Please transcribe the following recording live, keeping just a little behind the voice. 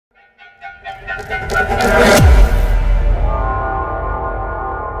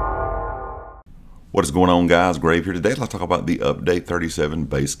What is going on, guys? Grave here. Today let's talk about the Update 37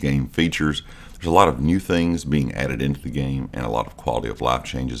 base game features. There's a lot of new things being added into the game and a lot of quality of life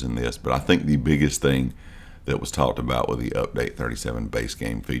changes in this, but I think the biggest thing that was talked about with the Update 37 base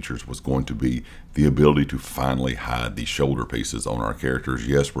game features was going to be the ability to finally hide the shoulder pieces on our characters.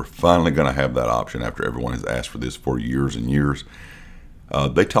 Yes, we're finally going to have that option after everyone has asked for this for years and years.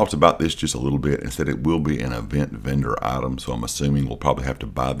 They talked about this just a little bit and said it will be an event vendor item, so I'm assuming we'll probably have to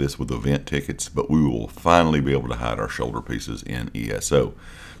buy this with event tickets, but we will finally be able to hide our shoulder pieces in ESO.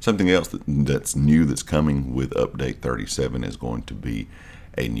 Something else that's new that's coming with Update 37 is going to be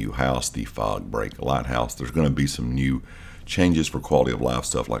a new house, the Fog Break Lighthouse. There's going to be some new changes for quality of life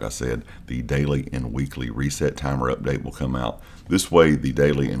stuff. Like I said, the daily and weekly reset timer update will come out. This way, the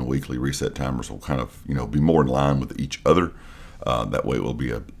daily and weekly reset timers will kind of, be more in line with each other. That way it will be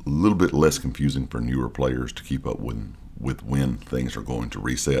a little bit less confusing for newer players to keep up with when things are going to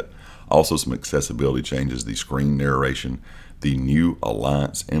reset. Also some accessibility changes, the screen narration, the new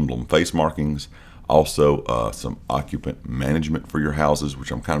Alliance emblem face markings, also some occupant management for your houses,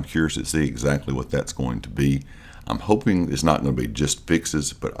 which I'm kind of curious to see exactly what that's going to be. I'm hoping it's not going to be just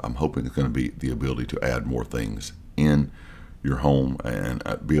fixes, but I'm hoping it's going to be the ability to add more things in your home and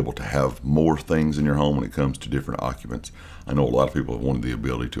be able to have more things in your home when it comes to different occupants. I know a lot of people have wanted the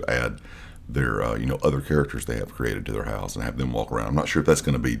ability to add their other characters they have created to their house and have them walk around. I'm not sure if that's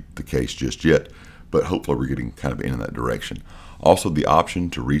going to be the case just yet, but hopefully we're getting kind of in that direction. Also, the option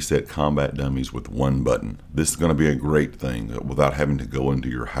to reset combat dummies with one button. This is going to be a great thing without having to go into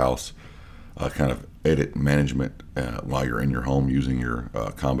your house, kind of edit management while you're in your home using your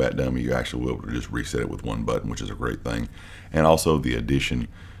combat dummy. You actually will be able to just reset it with one button, which is a great thing. And also the addition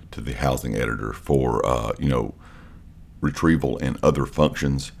to the housing editor for retrieval and other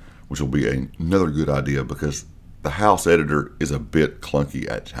functions, which will be another good idea because the house editor is a bit clunky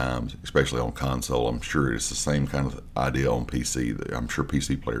at times, especially on console. I'm sure it's the same kind of idea on PC. I'm sure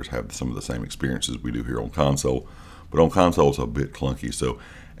PC players have some of the same experiences we do here on console, but on console it's a bit clunky. So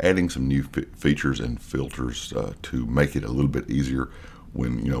adding some new features and filters to make it a little bit easier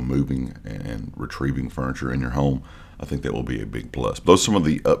when moving and retrieving furniture in your home, I think that will be a big plus. Those are some of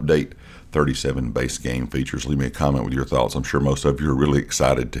the Update 37 base game features. Leave me a comment with your thoughts. I'm sure most of you are really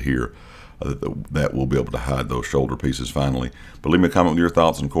excited to hear that we'll be able to hide those shoulder pieces finally. But leave me a comment with your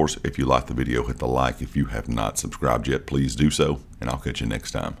thoughts, and of course, if you like the video, hit the like. If you have not subscribed yet, please do so, and I'll catch you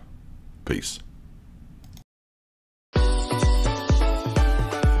next time. Peace.